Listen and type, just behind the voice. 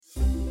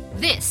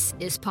This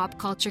is Pop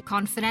Culture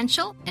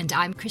Confidential, and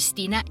I'm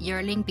Christina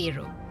Yerling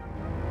Biru.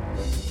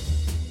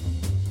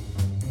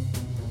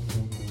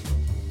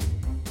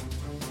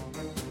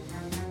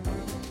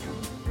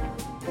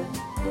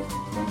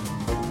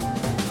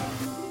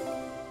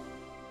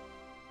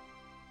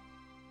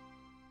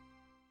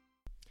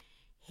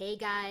 Hey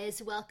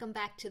guys, welcome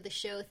back to the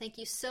show. Thank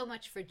you so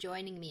much for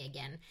joining me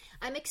again.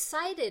 I'm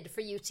excited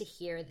for you to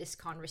hear this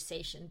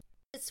conversation.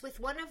 It's with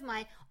one of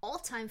my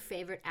all-time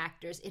favorite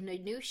actors in a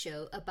new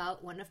show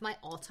about one of my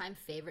all-time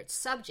favorite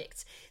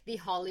subjects, the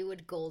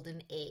Hollywood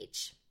Golden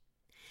Age.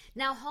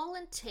 Now,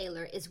 Holland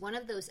Taylor is one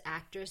of those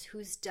actors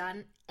who's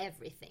done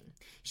everything.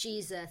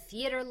 She's a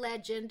theater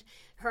legend.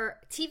 Her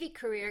TV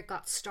career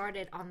got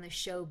started on the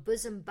show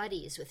Bosom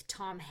Buddies with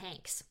Tom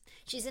Hanks.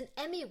 She's an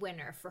Emmy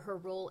winner for her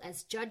role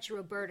as Judge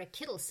Roberta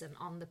Kittleson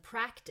on The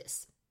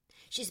Practice.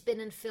 She's been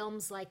in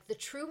films like The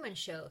Truman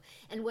Show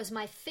and was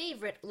my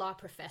favorite law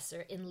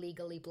professor in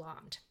Legally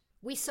Blonde.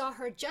 We saw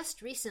her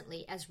just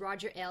recently as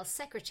Roger Ailes'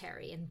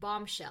 secretary in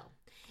Bombshell.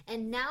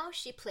 And now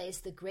she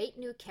plays the great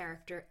new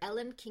character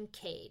Ellen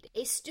Kincaid,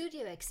 a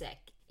studio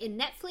exec in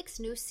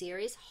Netflix's new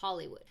series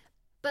Hollywood.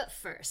 But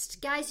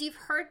first, guys, you've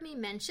heard me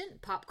mention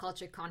Pop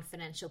Culture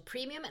Confidential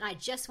Premium, and I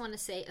just want to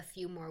say a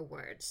few more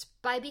words.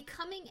 By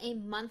becoming a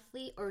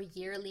monthly or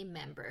yearly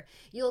member,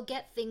 you'll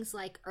get things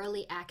like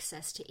early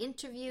access to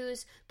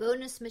interviews,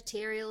 bonus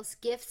materials,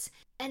 gifts,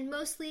 and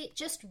mostly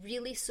just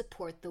really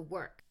support the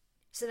work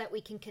so that we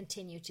can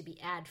continue to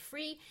be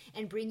ad-free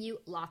and bring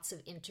you lots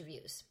of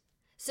interviews.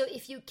 So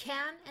if you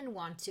can and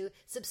want to,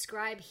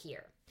 subscribe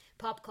here,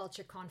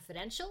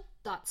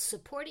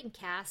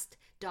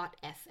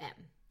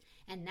 popcultureconfidential.supportingcast.fm.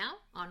 And now,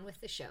 on with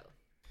the show.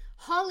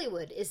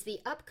 Hollywood is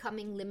the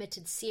upcoming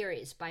limited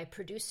series by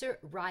producer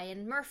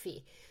Ryan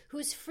Murphy,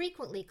 who's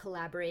frequently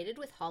collaborated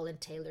with Holland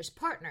Taylor's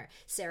partner,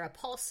 Sarah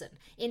Paulson,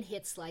 in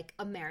hits like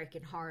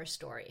American Horror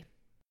Story.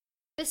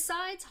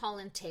 Besides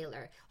Holland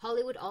Taylor,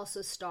 Hollywood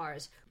also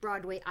stars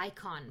Broadway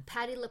icon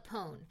Patti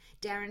LuPone,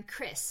 Darren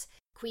Criss,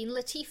 Queen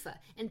Latifah,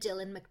 and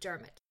Dylan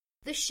McDermott.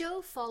 The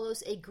show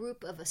follows a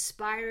group of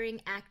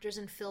aspiring actors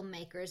and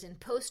filmmakers in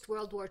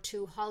post-World War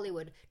II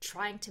Hollywood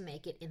trying to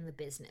make it in the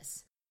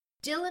business.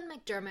 Dylan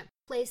McDermott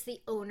plays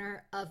the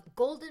owner of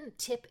Golden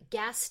Tip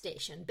Gas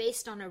Station,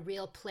 based on a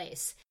real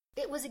place.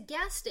 It was a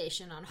gas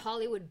station on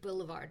Hollywood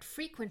Boulevard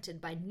frequented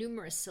by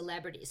numerous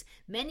celebrities,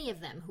 many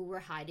of them who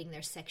were hiding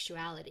their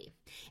sexuality.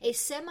 A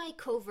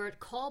semi-covert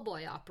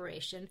callboy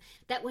operation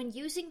that when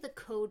using the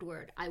code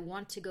word, "I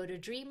want to go to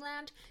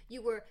Dreamland,"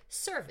 you were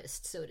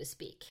serviced, so to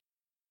speak.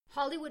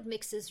 Hollywood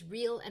mixes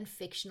real and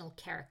fictional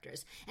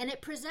characters, and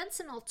it presents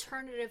an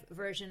alternative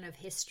version of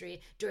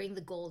history during the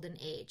Golden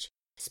Age,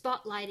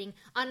 spotlighting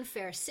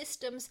unfair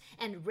systems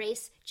and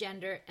race,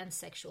 gender, and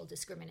sexual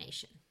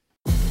discrimination.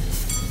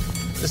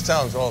 This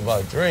town's all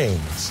about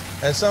dreams,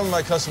 and some of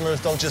my customers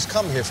don't just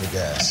come here for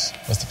gas.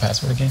 What's the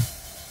password again?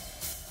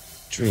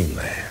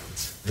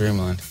 Dreamland.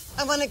 Dreamland.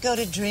 I want to go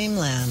to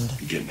Dreamland.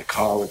 You get in the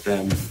car with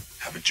them,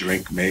 have a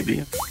drink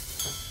maybe.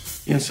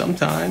 You know,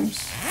 sometimes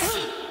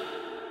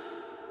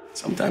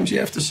you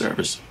have to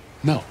service.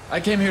 No, I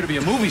came here to be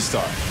a movie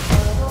star.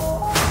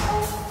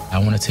 I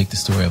want to take the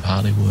story of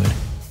Hollywood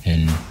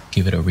and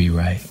give it a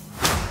rewrite.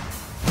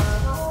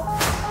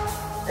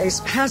 Ace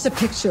has a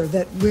picture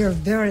that we're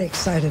very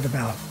excited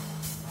about.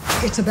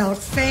 It's about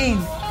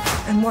fame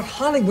and what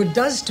Hollywood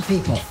does to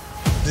people.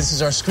 This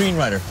is our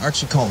screenwriter,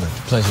 Archie Coleman.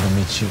 Pleasure to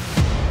meet you.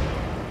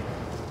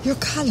 You're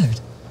colored.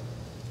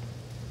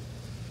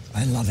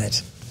 I love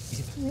it.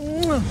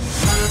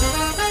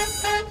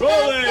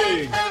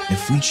 Rolling!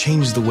 If we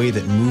change the way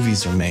that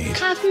movies are made,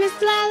 Coffee, Miss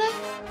Delilah?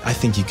 I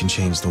think you can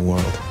change the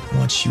world. I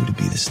want you to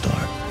be the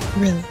star.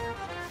 Really?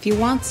 If you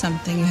want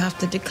something, you have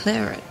to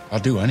declare it. I'll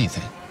do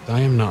anything. I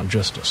am not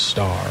just a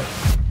star.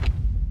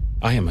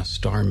 I am a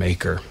star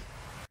maker.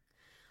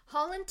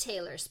 Holland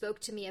Taylor spoke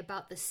to me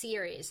about the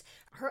series,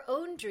 her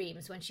own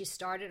dreams when she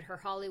started her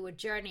Hollywood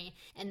journey,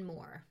 and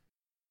more.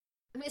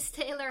 Miss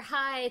Taylor,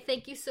 hi.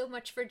 Thank you so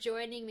much for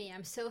joining me.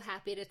 I'm so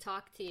happy to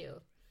talk to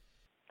you.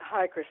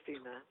 Hi,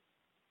 Christina.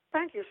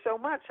 Thank you so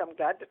much. I'm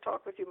glad to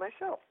talk with you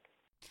myself.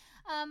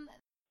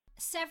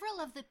 Several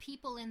of the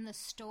people in the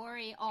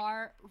story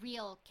are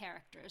real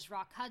characters.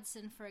 Rock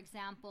Hudson, for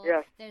example.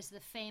 Yes. There's the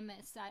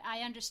famous,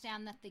 I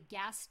understand that the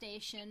gas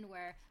station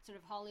where sort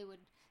of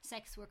Hollywood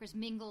sex workers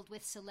mingled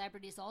with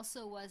celebrities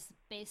also was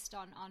based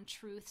on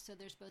truth, so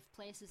there's both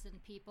places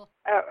and people.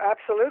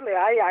 Absolutely.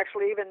 I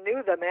actually even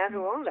knew the man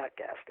who owned that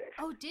gas station.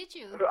 Oh, did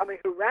you?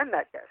 Who ran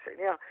that gas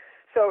station, yeah.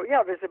 So,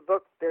 yeah, there's a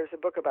book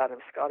about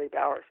him, Scotty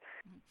Bowers.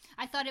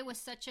 I thought it was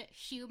such a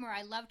humor.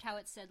 I loved how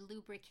it said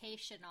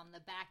lubrication on the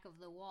back of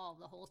the wall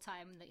the whole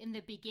time in the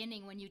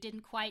beginning when you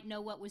didn't quite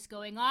know what was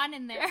going on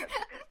in there.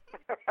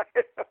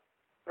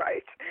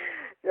 Right.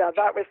 Yeah,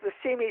 that was the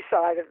seamy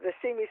side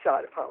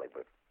of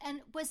Hollywood.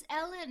 And was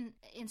Ellen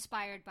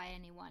inspired by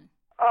anyone?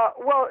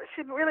 Well,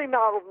 she really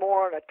modeled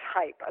more on a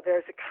type.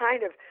 There's a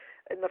kind of,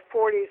 in the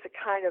 40s, a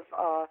kind of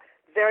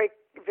very,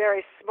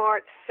 very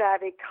smart,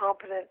 savvy,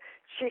 competent,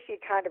 cheeky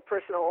kind of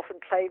person, often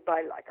played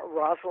by like a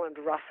Rosalind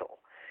Russell.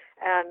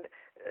 and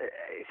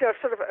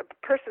sort of a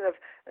person of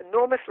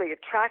enormously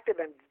attractive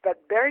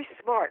but very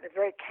smart and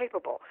very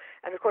capable.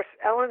 And of course,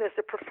 Ellen is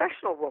a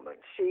professional woman.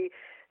 She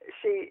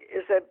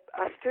is a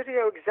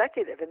studio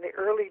executive in the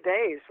early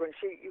days when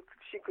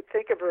she could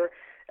think of her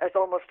as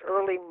almost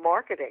early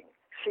marketing.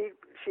 She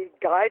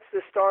guides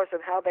the stars on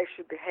how they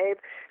should behave.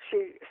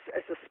 She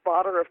is a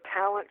spotter of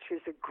talent.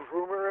 She's a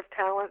groomer of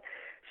talent.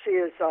 She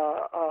is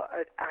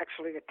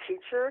actually a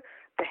teacher.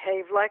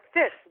 Behave like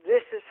this.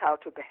 This is how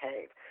to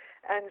behave.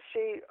 And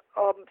she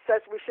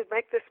says we should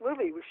make this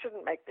movie. We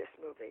shouldn't make this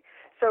movie.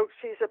 So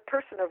she's a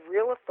person of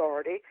real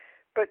authority,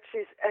 but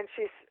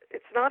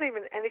it's not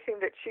even anything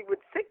that she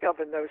would think of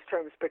in those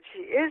terms, but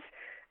she is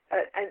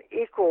an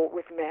equal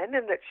with men,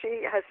 and that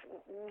she has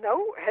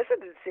no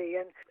hesitancy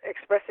in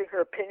expressing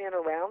her opinion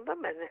around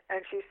them,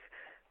 and she's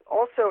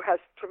also has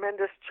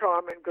tremendous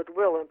charm and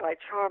goodwill. And by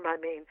charm, I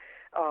mean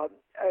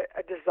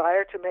a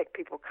desire to make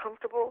people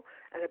comfortable,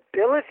 an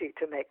ability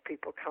to make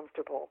people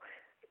comfortable,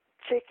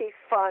 cheeky,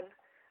 fun,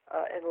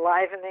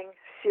 enlivening,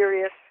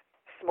 serious,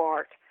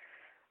 smart,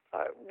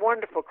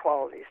 wonderful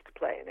qualities to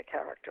play in a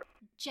character.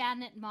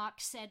 Janet Mock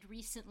said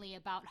recently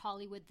about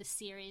Hollywood, the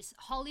series,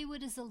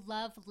 Hollywood is a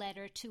love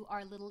letter to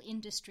our little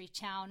industry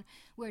town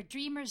where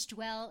dreamers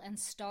dwell and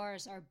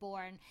stars are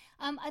born.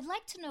 I'd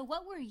like to know,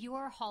 what were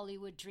your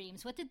Hollywood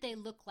dreams? What did they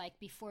look like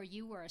before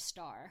you were a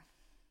star?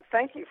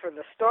 Thank you for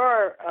the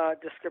star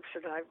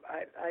description.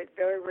 I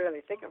very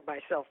rarely think of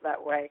myself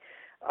that way.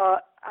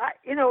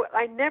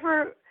 I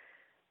never...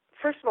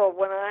 First of all,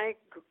 when I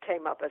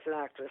came up as an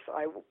actress,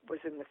 I was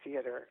in the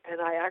theater,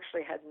 and I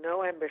actually had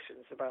no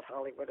ambitions about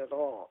Hollywood at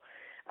all.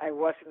 I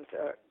wasn't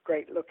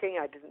great looking.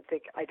 I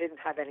didn't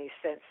have any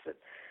sense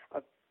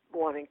of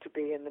wanting to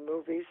be in the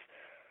movies,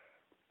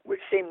 which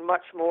seemed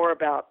much more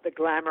about the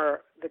glamour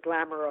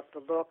of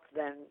the look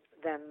than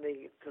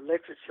the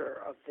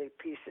literature of the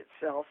piece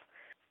itself.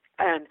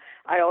 And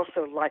I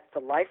also liked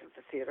the life of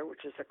the theater,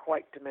 which is a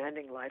quite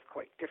demanding life,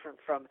 quite different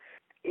from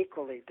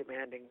equally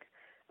demanding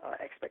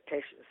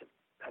expectations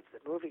of the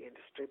movie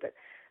industry. But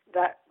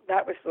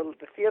that was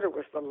the theater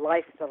was the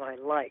life that I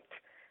liked,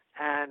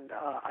 and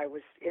I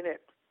was in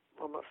it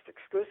almost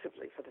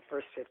exclusively for the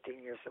first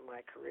 15 years of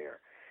my career.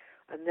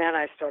 And then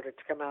I started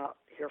to come out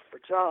here for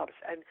jobs.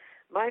 And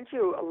mind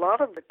you, a lot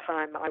of the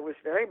time I was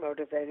very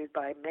motivated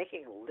by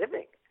making a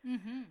living.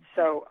 Mm-hmm.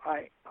 So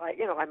I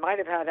might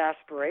have had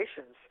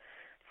aspirations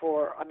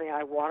for.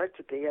 I wanted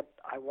to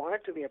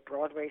be a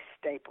Broadway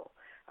staple.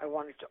 I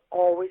wanted to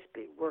always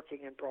be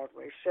working in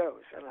Broadway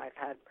shows, and I've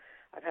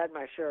had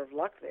my share of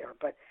luck there.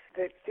 But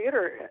the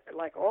theater,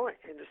 like all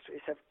industries,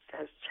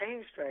 has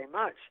changed very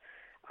much.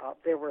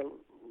 There were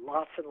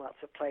lots and lots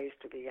of plays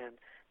to be in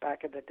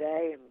back in the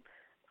day, and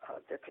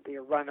there could be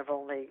a run of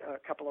only a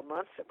couple of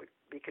months that would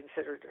be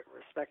considered a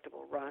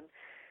respectable run.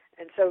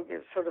 And so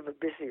it's sort of a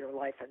busier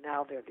life, and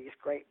now there are these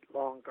great,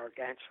 long,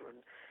 gargantuan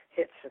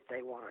hits that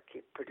they want to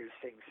keep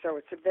producing. So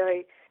it's a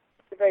very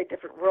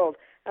different world.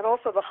 And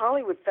also the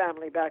Hollywood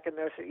family back in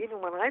those,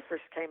 even when I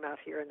first came out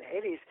here in the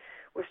 80s,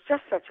 was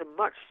just such a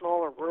much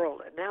smaller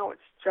world, and now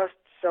it's just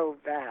so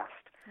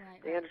vast.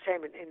 Right. The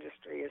entertainment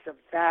industry is a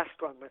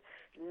vast one with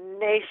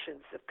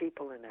nations of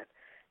people in it.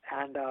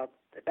 And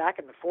back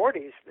in the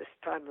 40s, this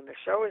time when the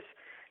show is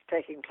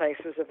taking place,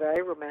 was a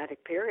very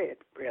romantic period,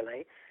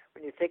 really,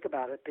 when you think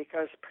about it,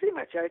 because pretty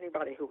much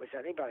anybody who was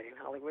anybody in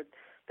Hollywood,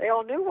 they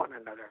all knew one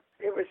another.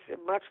 It was a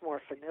much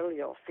more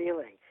familial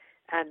feeling.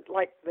 And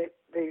like the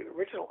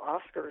original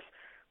Oscars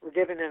were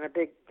given in a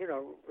big,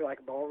 like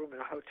a ballroom in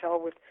a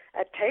hotel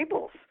at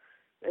tables.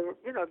 They were,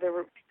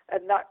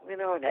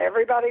 and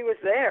everybody was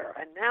there.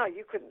 And now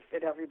you couldn't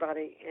fit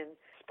everybody in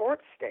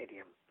sports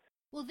stadium.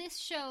 Well, this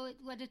show,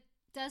 what it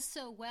does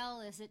so well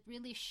is it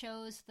really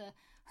shows the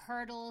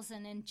hurdles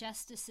and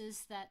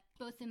injustices that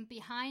both in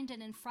behind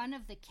and in front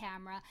of the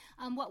camera.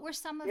 What were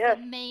some of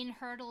the main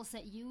hurdles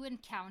that you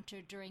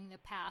encountered during your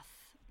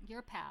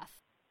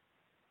path?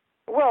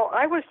 Well,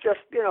 I was just,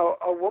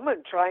 a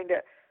woman trying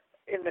to,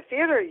 in the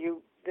theater,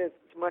 there's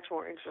much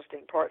more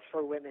interesting parts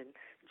for women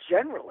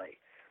generally,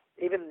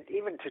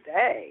 even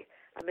today.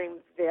 I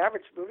mean, the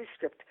average movie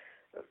script,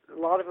 a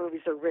lot of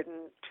movies are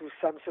written to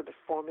some sort of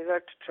formula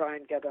to try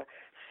and get a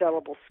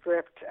sellable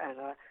script and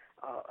a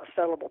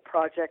sellable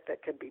project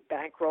that can be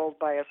bankrolled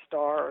by a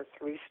star or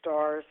 3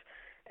 stars.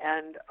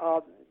 And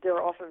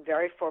they're often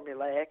very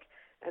formulaic.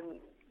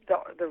 And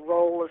the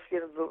role is,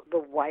 the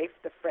wife,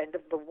 the friend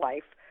of the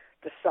wife,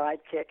 the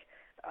sidekick,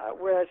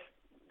 whereas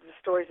the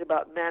stories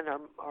about men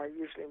are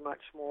usually much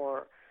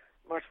more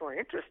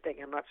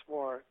interesting and much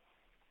more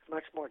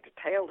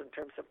detailed in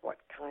terms of what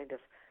kind of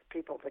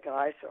people the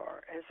guys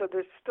are. And so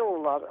there's still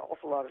an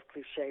awful lot of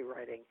cliche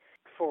writing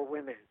for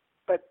women.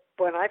 But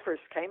when I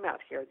first came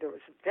out here, there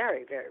was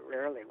very, very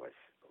rarely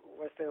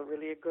was there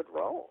really a good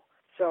role.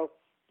 So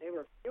they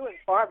were few and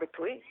far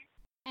between.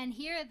 And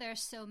here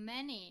there's so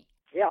many.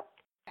 Yeah.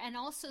 and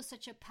also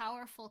such a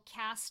powerful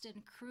cast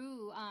and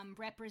crew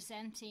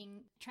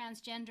representing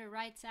transgender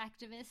rights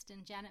activists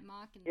and Janet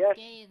Mock and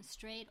gay and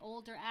straight,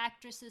 older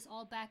actresses,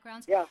 all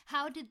backgrounds. Yeah.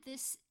 How did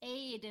this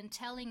aid in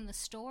telling the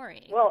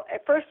story? Well,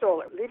 first of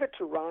all, leave it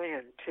to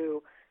Ryan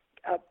to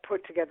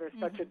put together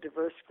such a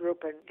diverse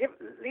group, and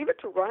leave it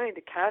to Ryan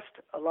to cast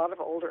a lot of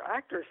older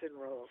actors in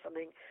roles. I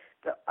mean,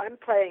 I'm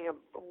playing a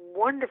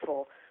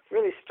wonderful,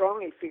 really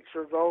strongly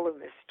featured role in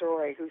this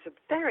story, who's a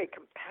very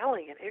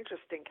compelling and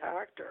interesting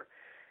character,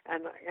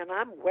 and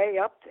I'm way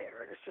up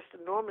there, and it's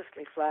just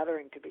enormously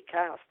flattering to be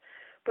cast.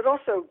 But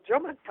also, Joe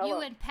Mantello. You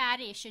and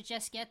Patty should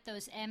just get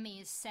those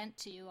Emmys sent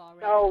to you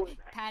already. Oh,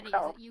 Patty,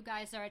 well, you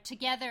guys are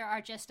together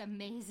are just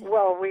amazing.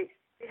 Well, we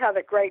had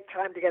a great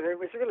time together. It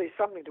was really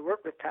something to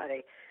work with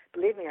Patty.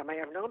 Believe me, I may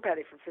have known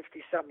Patty for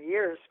 50-some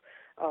years,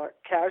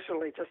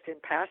 casually, just in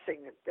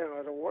passing,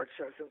 at award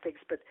shows and things.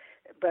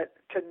 But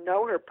to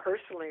know her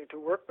personally, to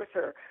work with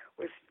her,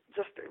 was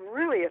just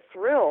really a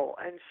thrill.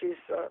 And she's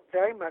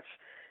very much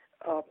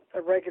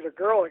a regular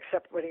girl,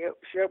 except when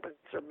she opens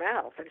her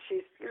mouth, and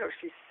she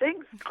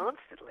sings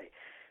constantly.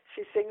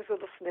 She sings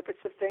little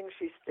snippets of things.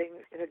 She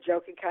sings in a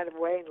joking kind of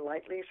way and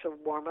lightly. She'll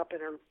warm up in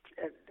her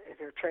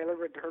trailer.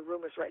 Her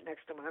room is right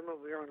next to mine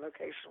when we were on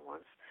location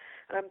once.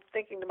 And I'm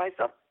thinking to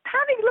myself,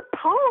 Patti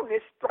LuPone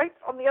is right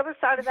on the other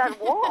side of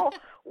that wall,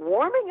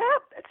 warming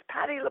up. It's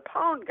Patti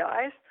LuPone,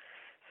 guys.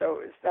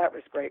 So that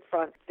was great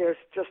fun. There's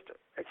just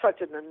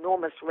such an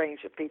enormous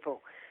range of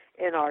people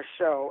in our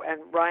show,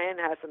 and Ryan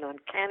has an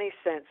uncanny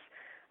sense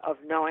of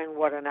knowing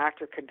what an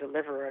actor can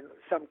deliver and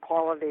some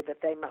quality that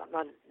they might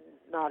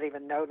not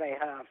even know they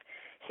have.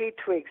 He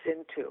twigs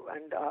into,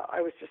 and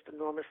I was just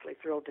enormously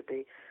thrilled to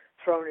be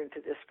thrown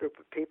into this group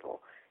of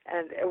people.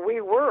 And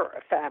we were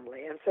a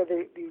family, and so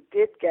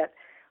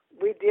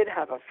we did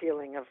have a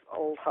feeling of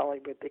old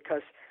Hollywood,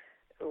 because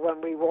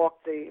when we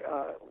walked we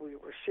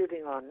were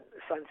shooting on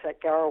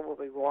Sunset Gower, where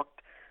we walked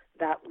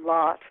that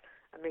lot.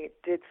 I mean,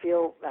 it did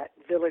feel that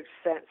village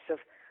sense of,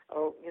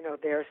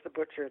 there's the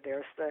butcher,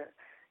 there's the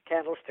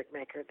candlestick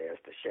maker, there's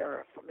the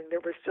sheriff. I mean, there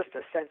was just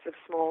a sense of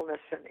smallness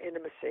and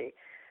intimacy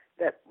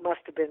that must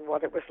have been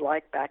what it was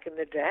like back in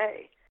the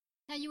day.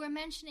 Now, you were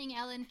mentioning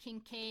Ellen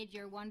Kincaid,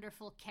 your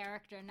wonderful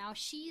character. Now,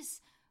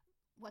 she's,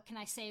 what can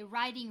I say,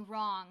 righting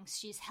wrongs.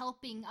 She's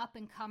helping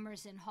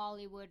up-and-comers in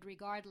Hollywood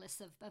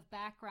regardless of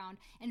background.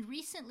 And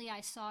recently I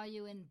saw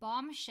you in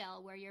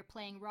Bombshell, where you're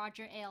playing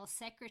Roger Ailes'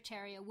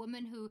 secretary, a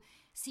woman who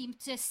seemed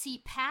to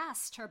see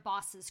past her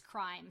boss's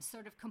crimes,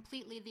 sort of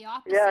completely the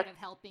opposite of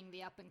helping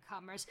the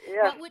up-and-comers.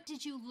 Yes. What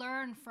did you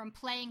learn from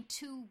playing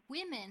two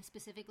women,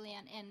 specifically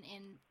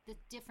in the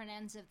different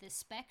ends of this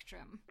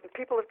spectrum?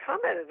 People have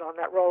commented on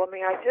that role. I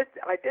mean, I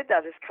did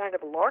that as kind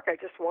of a lark. I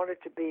just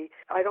wanted to be,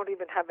 I don't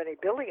even have any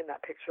billing in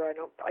that picture.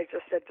 I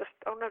just said, just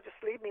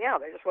leave me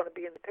out. I just want to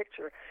be in the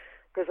picture,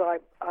 because I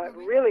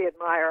really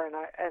admire, and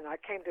I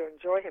came to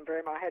enjoy him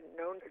very much. I hadn't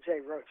known Jay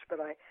Roach, but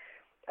I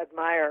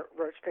admire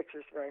Roach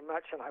pictures very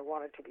much, and I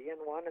wanted to be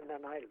in one, and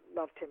then I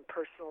loved him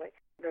personally.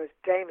 Those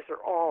dames are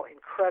all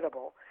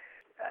incredible.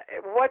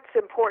 What's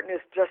important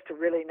is just to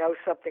really know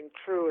something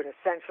true and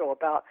essential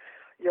about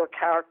your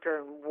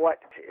character and what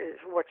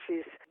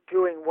she's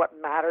doing, what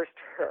matters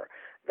to her.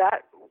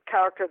 That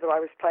character that I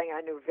was playing,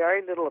 I knew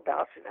very little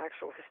about. She's an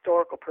actual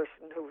historical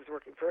person who was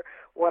working for her.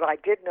 What I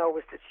did know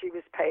was that she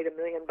was paid $1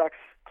 million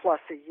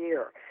plus a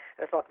year.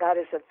 I thought that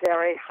is a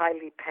very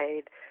highly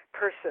paid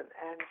person,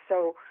 and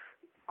so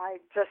I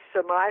just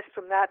surmised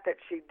from that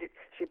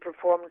she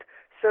performed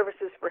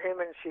services for him,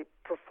 and she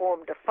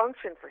performed a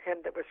function for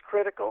him that was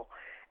critical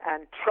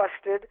and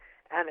trusted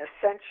and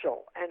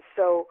essential. And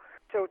so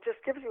it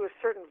just gives you a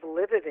certain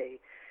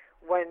validity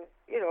when,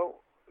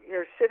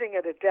 you're sitting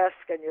at a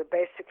desk and you're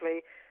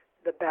basically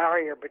the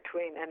barrier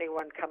between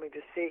anyone coming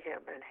to see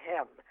him and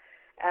him.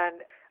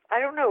 And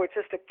I don't know, it's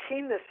just a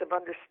keenness of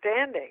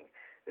understanding,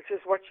 which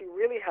is what you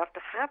really have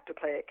to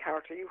play a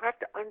character. You have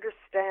to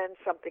understand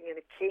something in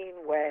a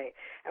keen way.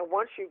 And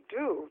once you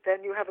do,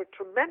 then you have a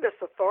tremendous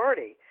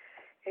authority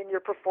in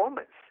your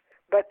performance.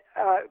 But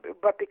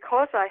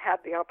because I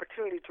had the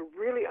opportunity to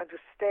really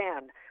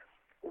understand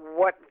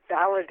what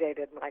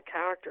validated my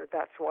character,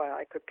 that's why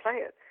I could play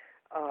it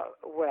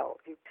well.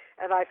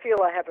 And I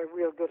feel I have a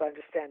real good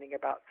understanding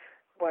about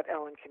what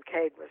Ellen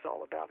Kincaid was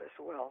all about as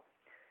well.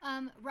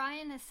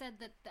 Ryan has said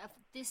that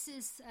this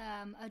is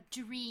a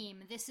dream.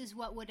 This is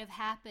what would have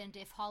happened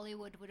if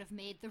Hollywood would have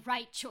made the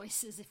right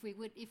choices, if we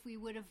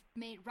would have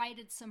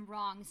righted some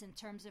wrongs in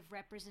terms of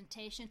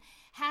representation.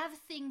 Have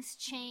things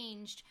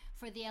changed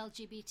for the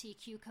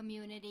LGBTQ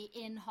community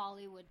in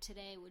Hollywood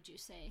today, would you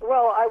say?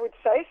 Well, I would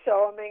say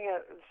so. I mean,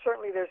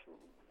 certainly there's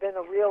been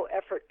a real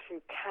effort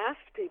to cast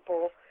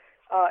people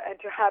and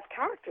to have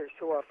characters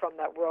who are from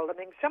that world. I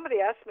mean, somebody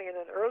asked me in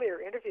an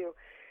earlier interview,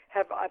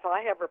 have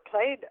I ever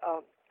played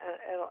and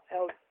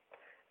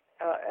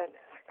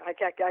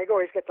I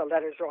always get the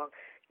letters wrong.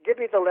 Give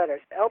me the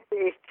letters. L,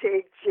 B,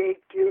 T, G,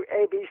 Q,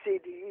 A, B, C,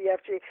 D, E, F,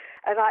 G.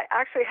 And I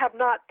actually have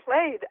not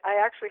played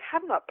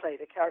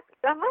a character.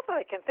 Not that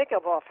I can think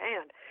of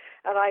offhand.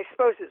 And I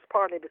suppose it's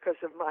partly because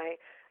of my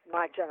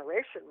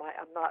generation.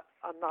 I'm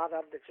not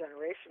of the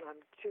generation.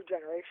 I'm 2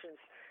 generations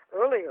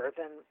earlier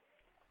than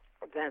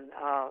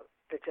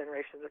the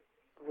generation that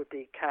would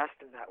be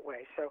cast in that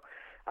way. So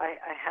I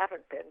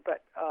haven't been,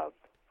 but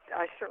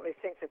I certainly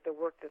think that the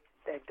work that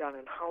they've done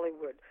in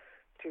Hollywood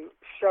to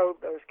show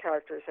those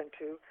characters and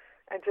to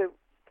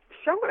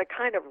show in a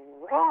kind of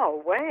raw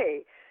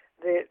way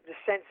the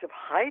sense of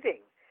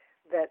hiding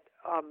that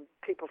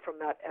people from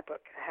that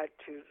epoch had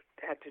to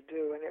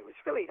do, and it was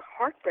really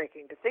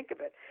heartbreaking to think of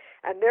it,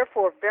 and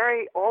therefore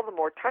all the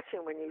more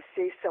touching when you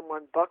see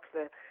someone buck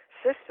the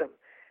system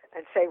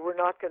and say, we're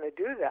not going to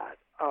do that.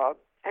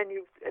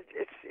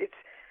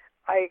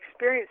 I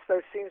experience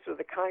those scenes with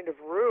a kind of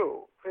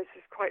rue. This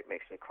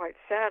makes me quite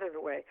sad in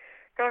a way.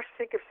 Gosh,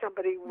 think if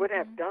somebody would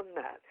have done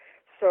that.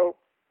 So,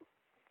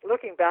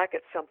 looking back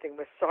at something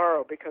with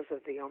sorrow because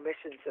of the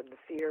omissions and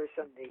the fears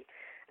and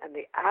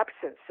the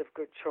absence of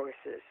good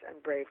choices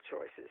and brave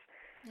choices.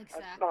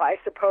 Exactly. I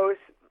suppose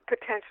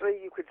potentially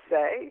you could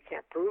say, you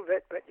can't prove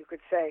it, but you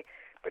could say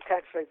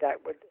potentially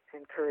that would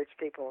encourage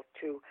people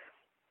to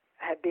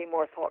be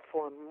more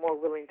thoughtful and more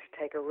willing to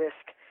take a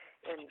risk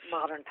in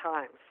modern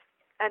times.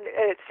 And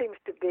it seems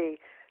to be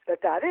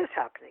that is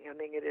happening. I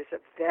mean, it is a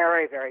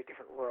very, very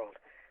different world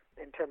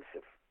in terms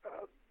of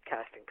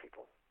casting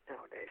people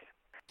nowadays.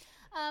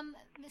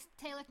 Ms.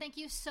 Taylor, thank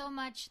you so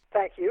much.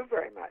 Thank you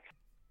very much.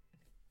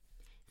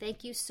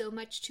 Thank you so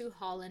much to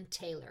Holland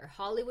Taylor.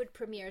 Hollywood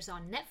premieres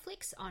on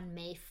Netflix on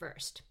May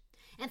 1st.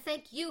 And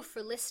thank you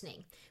for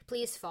listening.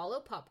 Please follow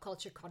Pop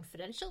Culture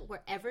Confidential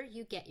wherever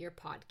you get your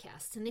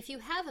podcasts. And if you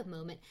have a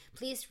moment,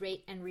 please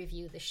rate and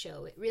review the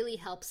show. It really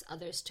helps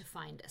others to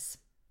find us.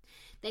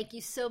 Thank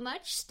you so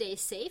much. Stay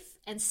safe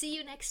and see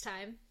you next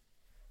time.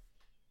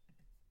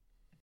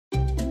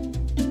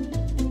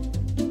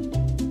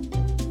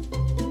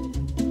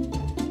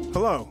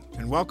 Hello,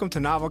 and welcome to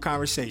Novel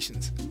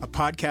Conversations, a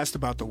podcast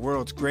about the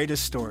world's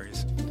greatest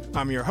stories.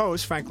 I'm your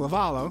host, Frank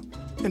Lavallo,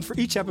 and for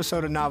each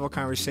episode of Novel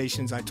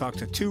Conversations, I talk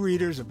to 2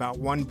 readers about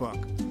one book.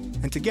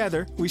 And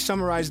together, we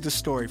summarize the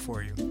story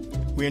for you.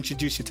 We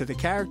introduce you to the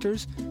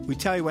characters, we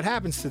tell you what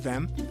happens to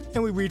them,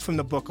 and we read from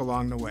the book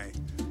along the way.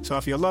 So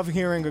if you love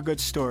hearing a good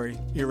story,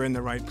 you're in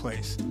the right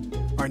place.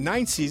 Our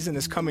 9th season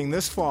is coming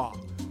this fall.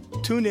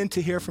 Tune in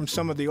to hear from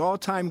some of the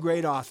all-time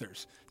great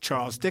authors,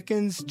 Charles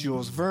Dickens,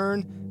 Jules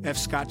Verne, F.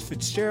 Scott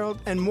Fitzgerald,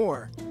 and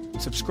more.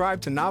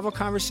 Subscribe to Novel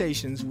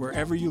Conversations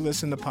wherever you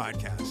listen to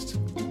podcasts.